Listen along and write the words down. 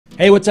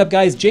Hey, what's up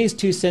guys?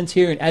 JayzTwoCents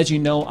here, and as you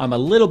know, I'm a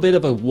little bit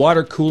of a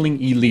water cooling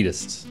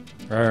elitist,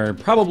 or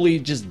probably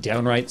just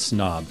downright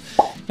snob.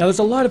 Now there's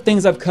a lot of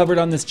things I've covered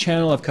on this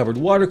channel. I've covered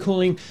water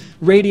cooling,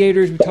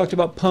 radiators, we talked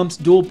about pumps,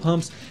 dual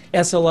pumps,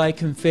 SLI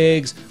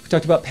configs, we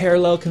talked about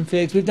parallel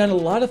configs. We've done a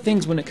lot of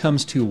things when it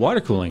comes to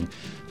water cooling.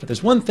 But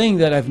there's one thing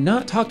that I've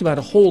not talked about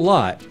a whole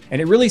lot,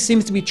 and it really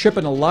seems to be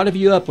tripping a lot of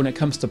you up when it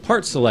comes to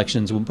part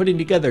selections when putting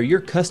together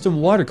your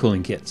custom water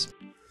cooling kits.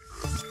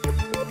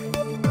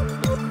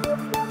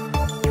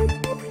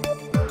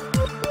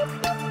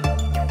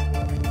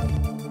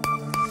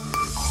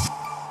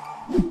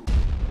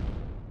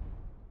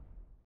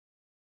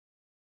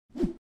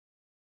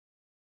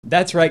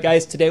 That's right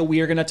guys, today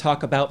we are going to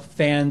talk about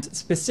fans,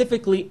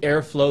 specifically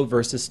airflow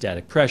versus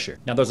static pressure.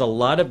 Now there's a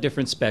lot of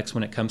different specs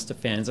when it comes to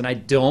fans, and I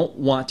don't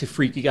want to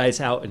freak you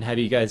guys out and have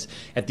you guys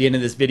at the end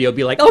of this video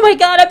be like, oh my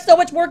god, I'm so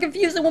much more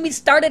confused than when we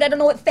started. I don't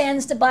know what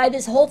fans to buy.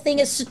 This whole thing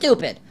is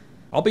stupid.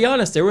 I'll be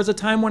honest, there was a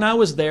time when I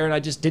was there and I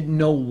just didn't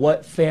know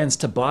what fans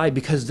to buy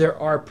because there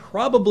are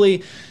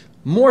probably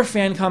more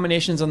fan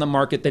combinations on the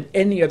market than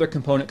any other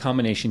component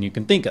combination you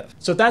can think of.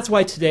 So that's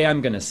why today I'm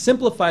going to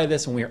simplify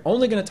this, and we're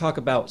only going to talk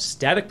about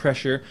static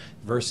pressure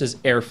versus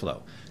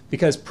airflow,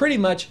 because pretty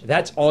much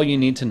that's all you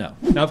need to know.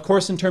 Now of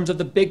course, in terms of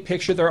the big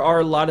picture, there are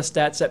a lot of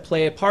stats that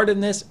play a part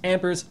in this: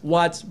 amperes,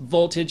 watts,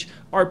 voltage,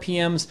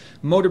 RPMs,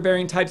 motor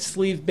bearing types,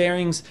 sleeve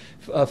bearings,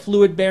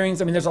 fluid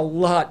bearings. I mean, there's a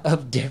lot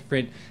of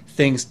different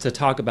things to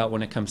talk about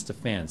when it comes to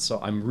fans. So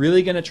I'm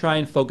really going to try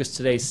and focus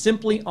today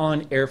simply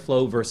on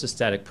airflow versus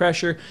static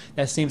pressure.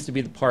 That seems to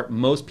be the part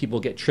most people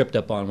get tripped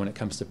up on when it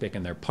comes to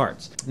picking their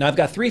parts. Now I've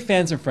got three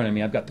fans in front of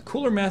me. I've got the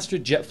Cooler Master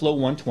JetFlow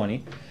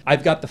 120.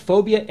 I've got the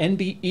Phobia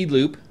NB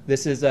E-Loop.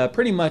 This is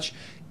pretty much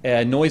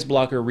a noise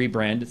blocker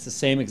rebrand. It's the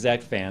same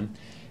exact fan.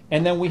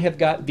 And then we have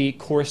got the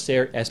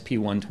Corsair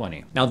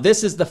SP120. Now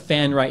this is the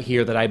fan right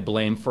here that I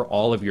blame for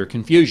all of your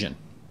confusion,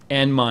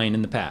 and mine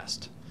in the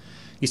past.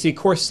 You see,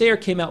 Corsair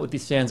came out with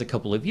these fans a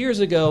couple of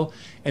years ago,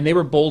 and they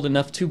were bold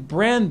enough to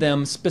brand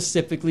them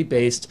specifically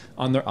based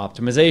on their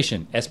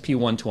optimization.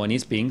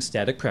 SP120s being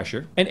static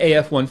pressure, and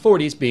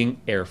AF140s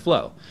being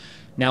airflow.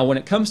 Now, when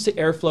it comes to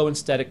airflow and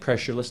static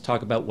pressure, let's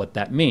talk about what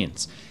that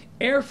means.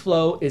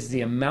 Airflow is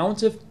the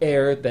amount of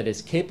air that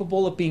is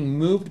capable of being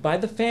moved by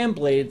the fan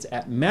blades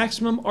at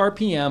maximum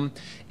RPM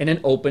in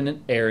an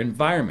open air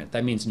environment.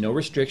 That means no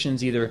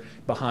restrictions either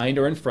behind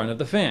or in front of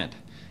the fan.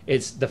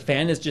 The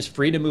fan is just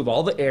free to move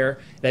all the air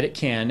that it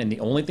can, and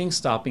the only thing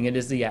stopping it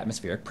is the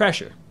atmospheric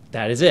pressure.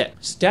 That is it.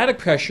 Static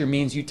pressure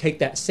means you take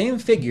that same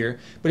figure,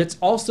 but it's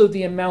also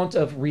the amount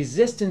of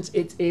resistance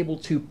it's able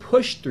to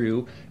push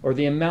through, or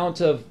the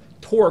amount of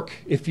torque,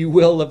 if you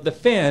will, of the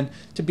fan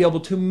to be able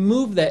to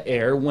move that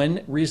air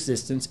when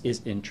resistance is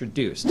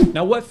introduced.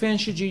 Now, what fans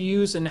should you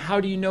use, and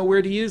how do you know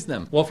where to use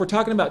them? Well, if we're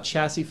talking about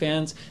chassis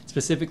fans,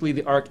 specifically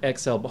the Arc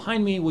XL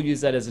behind me, we'll use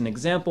that as an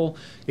example.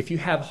 If you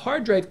have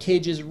hard drive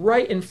cages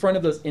right in front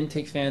of those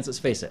intake fans, let's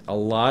face it, a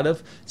lot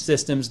of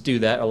systems do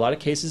that, a lot of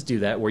cases do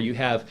that, where you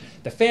have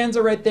the fans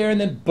are right there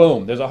and then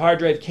boom, there's a hard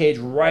drive cage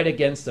right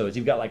against those.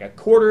 You've got like a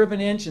 1/4 of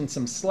an inch and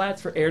some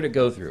slats for air to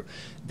go through.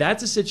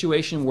 That's a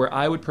situation where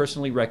I would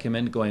personally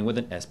recommend going with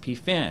an SP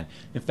fan.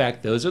 In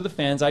fact, those are the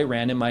fans I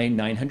ran in my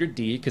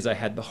 900D because I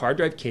had the hard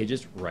drive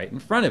cages right in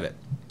front of it.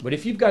 But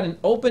if you've got an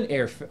open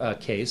air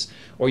case,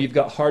 or you've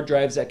got hard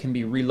drives that can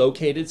be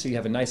relocated so you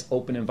have a nice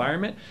open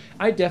environment,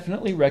 I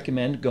definitely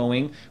recommend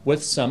going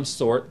with some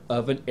sort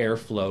of an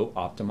airflow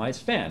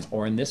optimized fan,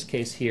 or in this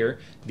case here,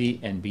 the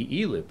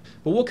NBE loop.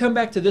 But we'll come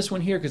back to this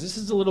one here because this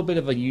is a little bit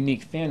of a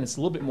unique fan. It's a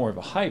little bit more of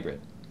a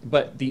hybrid.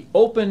 But the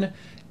open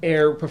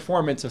air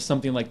performance of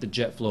something like the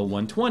JetFlow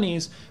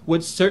 120s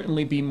would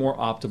certainly be more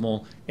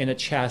optimal in a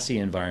chassis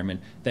environment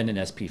than an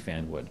SP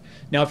fan would.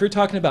 Now, if you're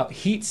talking about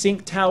heat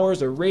sink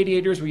towers or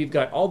radiators where you've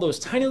got all those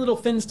tiny little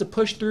fins to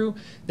push through,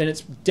 then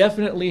it's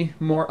definitely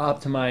more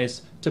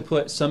optimized to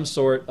put some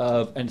sort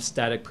of a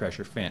static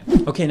pressure fan.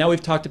 Okay, now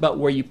we've talked about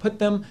where you put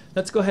them.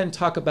 Let's go ahead and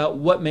talk about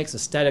what makes a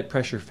static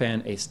pressure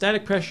fan a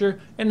static pressure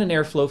and an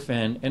airflow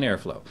fan an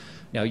airflow.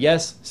 Now,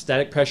 yes,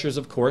 static pressures,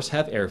 of course,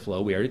 have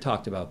airflow. We already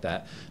talked about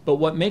that. But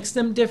what makes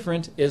them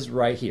different is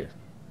right here.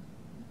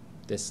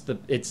 It's the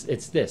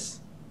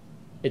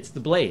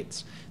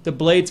blades. The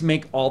blades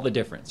make all the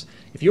difference.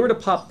 If you were to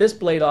pop this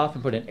blade off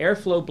and put an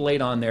airflow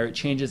blade on there, it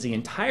changes the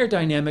entire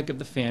dynamic of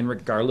the fan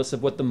regardless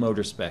of what the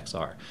motor specs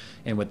are.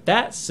 And with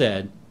that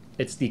said,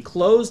 it's the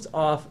closed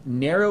off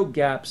narrow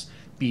gaps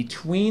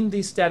between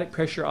these static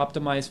pressure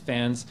optimized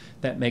fans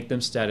that make them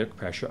static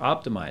pressure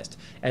optimized.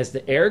 As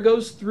the air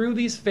goes through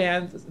these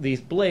fans, these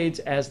blades,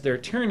 as they're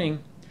turning,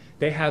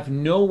 they have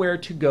nowhere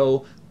to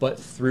go but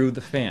through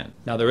the fan.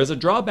 Now, there is a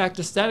drawback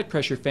to static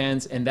pressure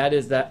fans, and that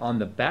is that on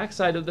the back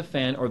side of the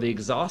fan, or the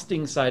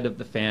exhausting side of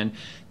the fan,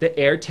 the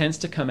air tends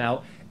to come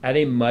out at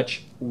a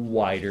much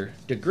wider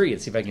degree.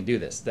 Let's see if I can do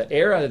this. The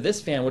air out of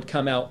this fan would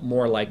come out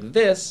more like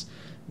this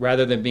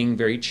rather than being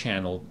very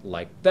channeled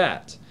like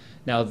that.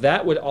 Now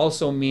that would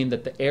also mean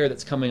that the air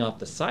that's coming off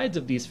the sides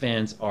of these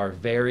fans are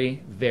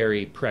very,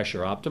 very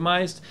pressure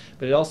optimized,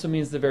 but it also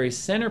means the very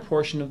center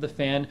portion of the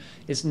fan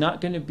is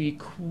not going to be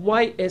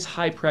quite as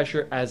high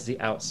pressure as the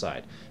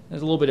outside.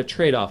 There's a little bit of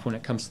trade-off when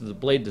it comes to the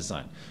blade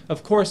design.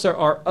 Of course, there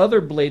are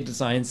other blade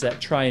designs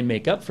that try and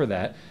make up for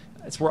that.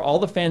 It's where all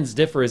the fans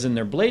differ is in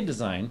their blade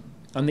design.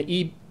 On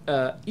the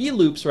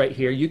E-loops right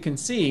here, you can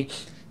see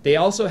they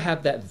also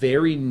have that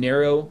very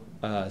narrow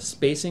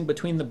spacing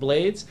between the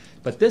blades,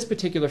 but this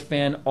particular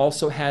fan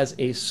also has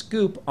a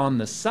scoop on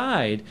the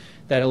side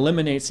that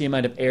eliminates the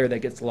amount of air that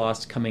gets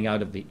lost coming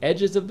out of the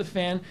edges of the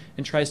fan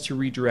and tries to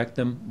redirect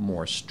them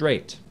more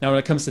straight. Now when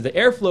it comes to the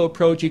airflow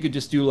approach, you could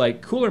just do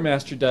like Cooler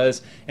Master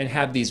does and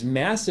have these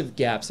massive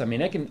gaps. I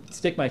mean, I can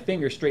stick my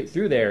finger straight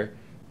through there,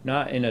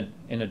 not in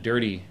a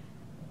dirty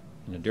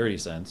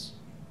sense.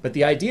 But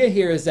the idea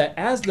here is that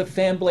as the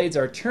fan blades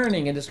are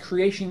turning, it is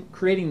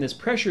creating this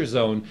pressure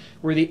zone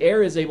where the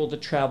air is able to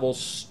travel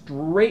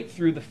straight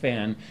through the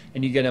fan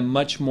and you get a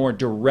much more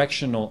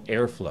directional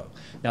airflow.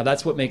 Now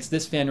that's what makes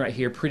this fan right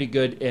here pretty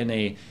good in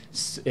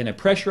a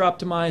pressure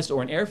optimized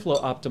or an airflow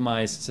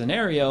optimized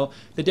scenario.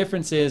 The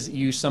difference is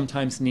you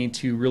sometimes need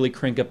to really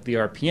crank up the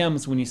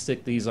RPMs when you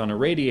stick these on a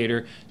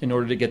radiator in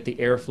order to get the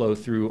airflow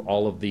through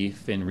all of the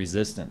fin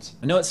resistance.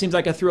 I know it seems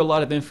like I threw a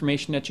lot of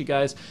information at you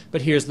guys,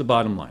 but here's the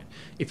bottom line.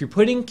 If you're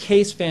putting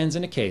case fans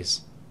in a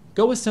case,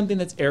 go with something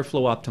that's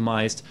airflow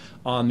optimized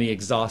on the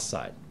exhaust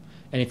side.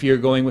 And if you're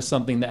going with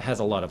something that has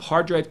a lot of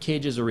hard drive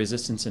cages or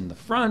resistance in the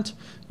front,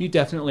 you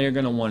definitely are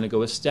going to want to go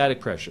with static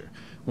pressure.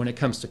 When it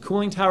comes to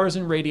cooling towers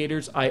and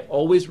radiators, I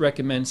always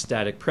recommend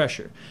static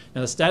pressure.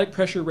 Now the static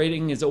pressure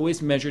rating is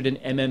always measured in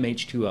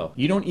mmH2O.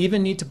 You don't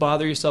even need to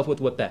bother yourself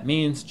with what that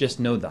means, just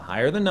know the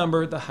higher the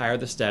number, the higher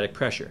the static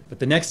pressure. But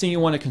the next thing you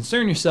want to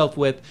concern yourself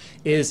with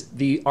is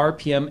the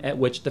RPM at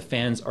which the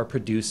fans are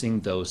producing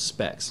those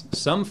specs.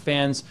 Some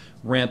fans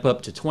ramp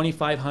up to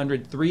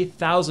 2,500,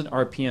 3,000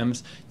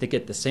 RPMs to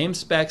get the same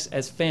specs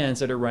as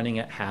fans that are running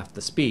at half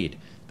the speed.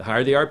 The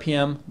higher the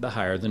RPM, the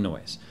higher the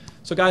noise.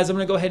 So guys, I'm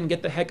going to go ahead and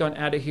get the heck on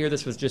out of here.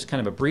 This was just kind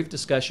of a brief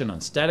discussion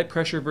on static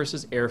pressure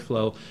versus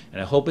airflow,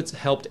 and I hope it's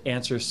helped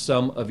answer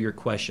some of your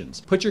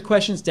questions. Put your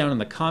questions down in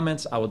the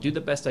comments. I will do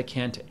the best I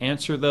can to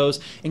answer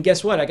those. And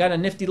guess what? I got a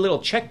nifty little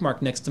check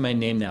mark next to my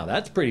name now.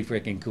 That's pretty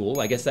freaking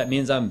cool. I guess that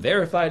means I'm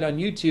verified on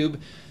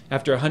YouTube.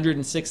 After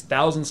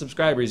 106,000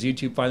 subscribers,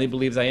 YouTube finally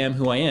believes I am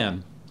who I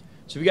am.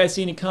 So if you guys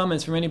see any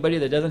comments from anybody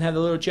that doesn't have the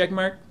little check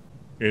mark,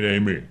 it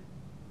ain't me.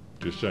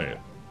 Just saying.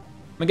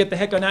 I'm gonna get the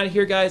heck on out of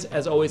here, guys.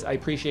 As always, I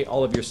appreciate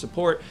all of your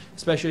support,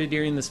 especially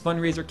during this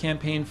fundraiser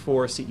campaign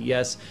for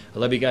CES. I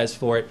love you guys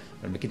for it.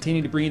 I'm gonna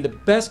continue to bring you the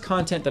best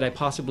content that I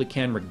possibly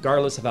can,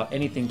 regardless of how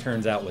anything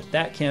turns out with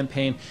that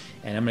campaign.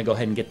 And I'm gonna go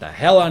ahead and get the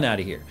hell on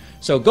out of here.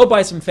 So go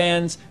buy some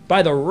fans,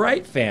 buy the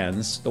right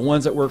fans, the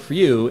ones that work for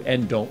you,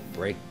 and don't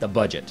break the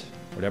budget,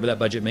 whatever that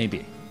budget may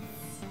be.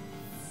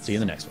 See you in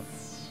the next one.